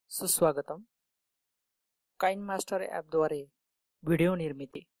सुस्वागतम. काइनमास्टर ॲपद्वारे व्हिडिओ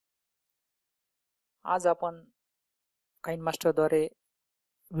निर्मिती. आज आपण काइनमास्टरद्वारे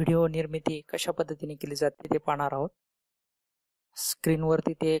व्हिडिओ निर्मिती कशा पद्धतीने केली जाते ते पाहणार आहोत.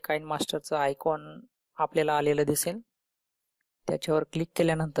 स्क्रीनवरती ते काइनमास्टरचं आयकॉन आपल्याला आलेलं दिसेल. त्याच्यावर क्लिक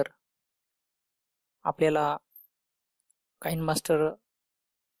केल्यानंतर आपल्याला काइनमास्टर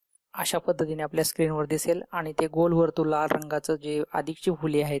अशा पद्धतीने आपल्या स्क्रीनवर दिसेल आणि ते गोल वर्तुळ लाल रंगाचं जे अधिकची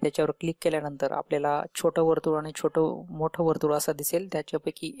फुले आहे त्याच्यावर क्लिक केल्यानंतर आपल्याला छोटं वर्तुळ आणि मोठं वर्तुळ असं दिसेल.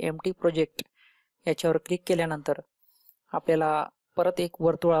 त्याच्यापैकी एम्प्टी प्रोजेक्ट याच्यावर क्लिक केल्यानंतर आपल्याला परत एक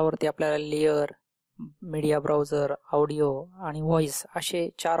वर्तुळावरती आपल्याला लेअर, मीडिया ब्राउझर, ऑडिओ आणि व्हॉइस असे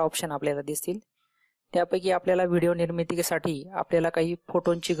 4 ऑप्शन आपल्याला दिसतील. त्यापैकी आपल्याला व्हिडिओ निर्मितीसाठी आपल्याला काही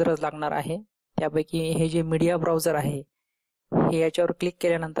फोटोंची गरज लागणार आहे. त्यापैकी हे जे मीडिया ब्राउझर आहे हे याच्यावर क्लिक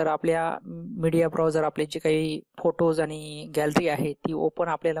केल्यानंतर आपल्या मीडिया ब्राउझर आपले जे काही फोटोज आणि गॅलरी आहे ती ओपन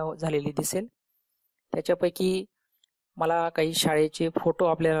आपल्याला झालेली दिसेल. त्याच्यापैकी मला काही शाळेचे फोटो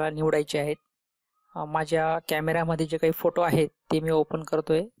आपल्याला निवडायचे आहेत. माझ्या कॅमेऱ्यामध्ये जे काही फोटो आहेत ते मी ओपन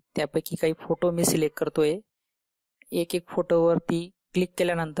करतोय. त्यापैकी काही फोटो मी सिलेक्ट करतोय. एक फोटोवरती क्लिक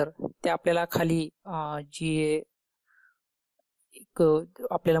केल्यानंतर ते आपल्याला खाली जी एक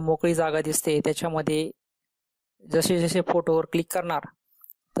आपल्याला मोकळी जागा दिसते त्याच्यामध्ये जसे जसे फोटोवर क्लिक करणार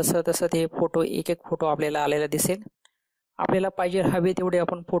तसं तसं ते फोटो एक फोटो आपल्याला आलेला दिसेल. आपल्याला पाहिजे हवे तेवढे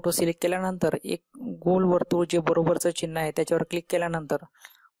आपण फोटो सिलेक्ट केल्यानंतर एक गोल वर्तुळ जे बरोबरचं चिन्ह आहे त्याच्यावर क्लिक केल्यानंतर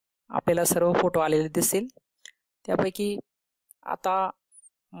आपल्याला सर्व फोटो आलेले दिसतील. त्यापैकी आता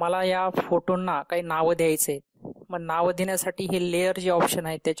मला या फोटोंना काही नावं द्यायचे आहेत. मग नावं देण्यासाठी हे लेअर जे ऑप्शन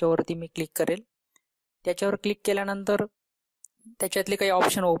आहे त्याच्यावरती मी क्लिक करेल. त्याच्यावर क्लिक केल्यानंतर त्याच्यातले काही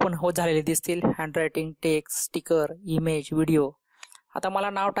ऑप्शन ओपन होत झालेले दिसतील. Handwriting, text, sticker, image, video. आता मला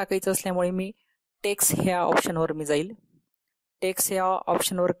नाव टाकायचं असल्यामुळे मी टेक्स्ट ह्या ऑप्शनवर जाईल. टेक्स्ट ह्या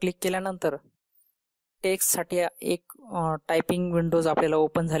ऑप्शनवर क्लिक केल्यानंतर टेक्स्टसाठी एक टायपिंग विंडोज आपल्याला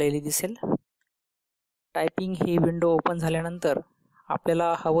ओपन झालेली दिसेल. टायपिंग ही विंडो ओपन झाल्यानंतर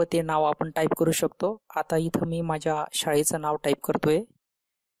आपल्याला हवं ते नाव आपण टाईप करू शकतो. आता इथं मी माझ्या शाळेचं नाव टाईप करतोय.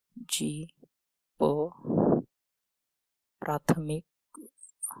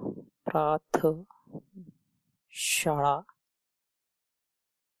 प्राथ शाळा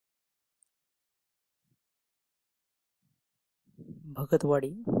भगतवाडी.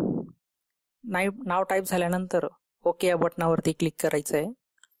 नाव टाईप झाल्यानंतर ओके या बटनावरती क्लिक करायचं आहे.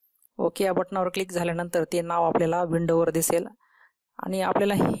 ओके या बटनावर क्लिक झाल्यानंतर ते नाव आपल्याला विंडोवर दिसेल आणि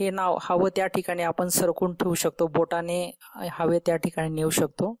आपल्याला हे नाव हवं त्या ठिकाणी आपण सरकवून ठेवू शकतो. बोटाने हवे त्या ठिकाणी नेऊ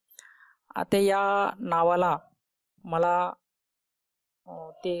शकतो. आता या नावाला मला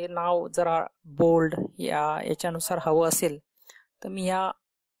ते नाव जरा बोल्ड याच्यानुसार हवं असेल तर मी या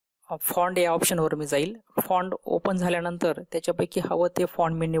फॉन्ट या ऑप्शनवर जाईल. फॉन्ट ओपन झाल्यानंतर त्याच्यापैकी हवं ते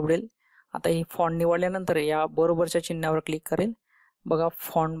फॉन्ट मी निवडेल. आता ही फॉन्ट निवडल्यानंतर या बरोबरच्या चिन्हावर क्लिक करेल. बघा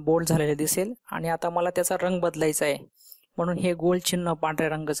फॉन्ट बोल्ड झालेले दिसेल आणि आता मला त्याचा रंग बदलायचा आहे म्हणून हे गोल चिन्ह पांढऱ्या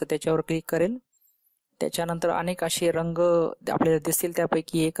रंगाचं त्याच्यावर क्लिक करेल. त्याच्यानंतर अनेक असे रंग आपल्याला दिसतील.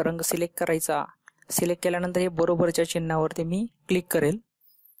 त्यापैकी एक रंग सिलेक्ट करायचा. सिलेक्ट केल्यानंतर हे बरोबरच्या चिन्हावरती मी क्लिक करेल.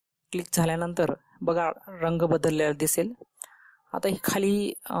 क्लिक झाल्यानंतर बघा रंग बदललेला दिसेल. आता हे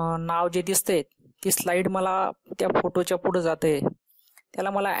खाली नाव जे दिसतंय ती स्लाइड मला त्या फोटोच्या पुढे जाते.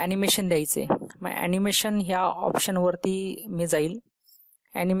 त्याला मला ॲनिमेशन द्यायचे. मग ॲनिमेशन ह्या ऑप्शनवरती मी जाईल.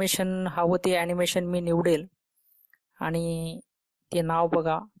 ॲनिमेशन हवं ते ॲनिमेशन मी निवडेल आणि ते नाव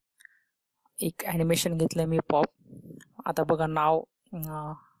बघा एक ॲनिमेशन घेतलं मी पॉप. आता बघा नाव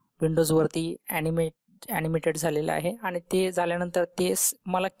विंडोजवरती ॲनिमेटेड झालेलं आहे आणि ते झाल्यानंतर ते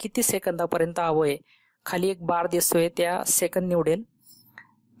मला किती सेकंदापर्यंत हवं आहे खाली एक बार दिसतोय त्या सेकंद निवडेल.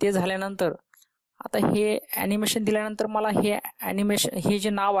 ते झाल्यानंतर आता हे ॲनिमेशन दिल्यानंतर मला हे ॲनिमेशन हे जे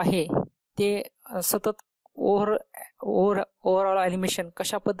नाव आहे ते सतत ओव्हरऑल ॲनिमेशन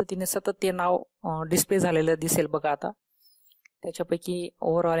कशा पद्धतीने सतत ते नाव डिस्प्ले झालेलं दिसेल. बघा आता त्याच्यापैकी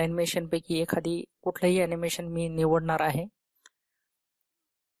ओव्हरऑल ॲनिमेशनपैकी एखादी कुठलंही ॲनिमेशन मी निवडणार आहे.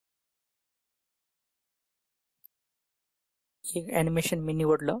 एक ॲनिमेशन मी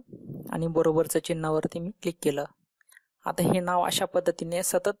निवडलं आणि बरोबरचं चिन्हावरती मी क्लिक केलं. आता हे नाव अशा पद्धतीने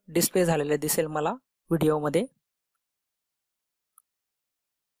सतत डिस्प्ले झालेलं दिसेल मला व्हिडिओमध्ये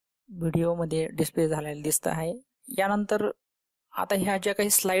डिस्प्ले झालेलं दिसत आहे. यानंतर आता ह्या ज्या काही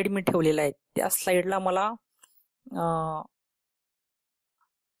स्लाइड मी ठेवलेल्या आहेत त्या स्लाइडला मला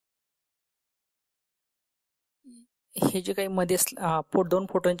हे जे काही मध्ये 2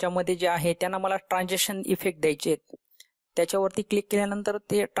 फोटोंच्या मध्ये जे आहे त्यांना मला ट्रान्झिशन इफेक्ट द्यायचे आहेत. त्याच्यावरती क्लिक केल्यानंतर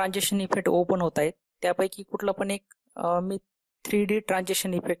ते ट्रान्झिशन इफेक्ट ओपन होत आहेत. त्यापैकी कुठला पण एक मी 3D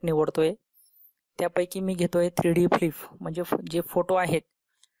ट्रान्झिशन इफेक्ट निवडतोय. त्यापैकी मी घेतोय 3D फ्लिप. म्हणजे जे फोटो आहेत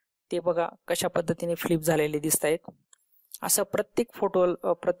ते बघा कशा पद्धतीने फ्लिप झालेले दिसत आहेत. असं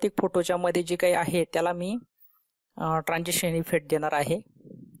प्रत्येक फोटोच्या मध्ये जे काही आहे त्याला मी ट्रान्झिशन इफेक्ट देणार आहे.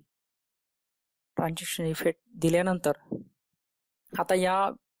 ट्रान्झिशन इफेक्ट दिल्यानंतर आता या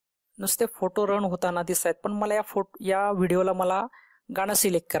नुसते फोटो रन होताना दिसत आहेत, पण मला या व्हिडिओला मला गाणं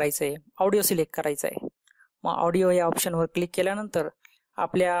सिलेक्ट करायचं आहे, ऑडिओ सिलेक्ट करायचं आहे. मग ऑडिओ या ऑप्शनवर क्लिक केल्यानंतर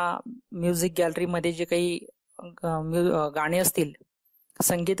आपल्या म्युझिक गॅलरीमध्ये जे काही गाणे असतील,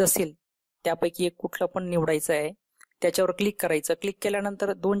 संगीत असतील, त्यापैकी एक कुठलं पण निवडायचं आहे. त्याच्यावर क्लिक करायचं. क्लिक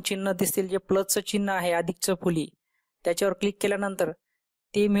केल्यानंतर 2 चिन्ह दिसतील, जे प्लसचं चिन्ह आहे अधिकचं फुली, त्याच्यावर क्लिक केल्यानंतर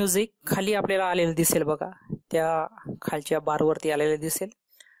ते म्युझिक खाली आपल्याला आलेलं दिसेल बघा, त्या खालच्या बारवरती आलेलं दिसेल.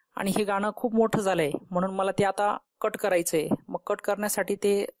 आणि हे गाणं खूप मोठं झालंय म्हणून मला ते आता कट करायचंय. मग कट करण्यासाठी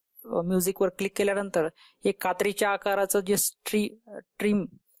ते म्युझिकवर क्लिक केल्यानंतर एक कात्रीच्या आकाराचं जे ट्रिम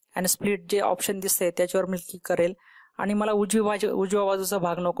आणि स्प्लिट जे ऑप्शन दिसतंय त्याच्यावर मी क्लिक करेल. आणि मला उजव्या बाजूचा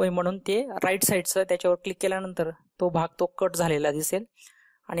भाग नकोय म्हणून ते राईट साईडचं त्याच्यावर क्लिक केल्यानंतर तो भाग तो कट झालेला दिसेल.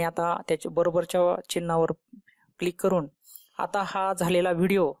 आणि आता त्याच्या बरोबरच्या चिन्हावर क्लिक करून आता हा झालेला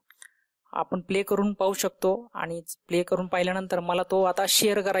व्हिडिओ आपण प्ले करून पाहू शकतो. आणि प्ले करून पाहिल्यानंतर मला तो आता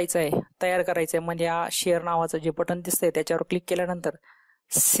शेअर करायचा आहे, तयार करायचा आहे. म्हणजे हा शेअर नावाचं जे बटन दिसतंय त्याच्यावर क्लिक केल्यानंतर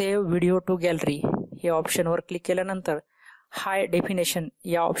सेव्ह व्हिडिओ टू गॅलरी हे ऑप्शनवर क्लिक केल्यानंतर हाय डेफिनेशन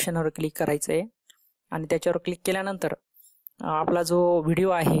या ऑप्शनवर क्लिक करायचं आहे. आणि त्याच्यावर क्लिक केल्यानंतर आपला जो व्हिडिओ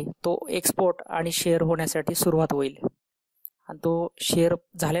आहे तो एक्सपोर्ट आणि शेअर होण्यासाठी सुरुवात होईल. आणि तो शेअर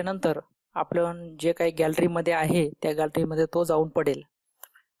झाल्यानंतर आपलं जे काही गॅलरीमध्ये आहे त्या गॅलरीमध्ये तो जाऊन पडेल.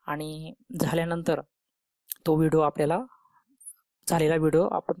 आणि झाल्यानंतर तो व्हिडिओ झालेला व्हिडिओ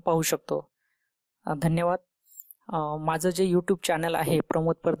आपण पाहू शकतो. धन्यवाद. माझं जे यूट्यूब चॅनल आहे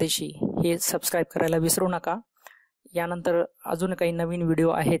प्रमोद परदेशी हे सबस्क्राईब करायला विसरू नका. यानंतर अजून काही नवीन व्हिडिओ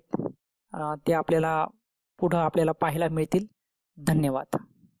आहेत ते आपल्याला पुढं पाहायला मिळतील. धन्यवाद.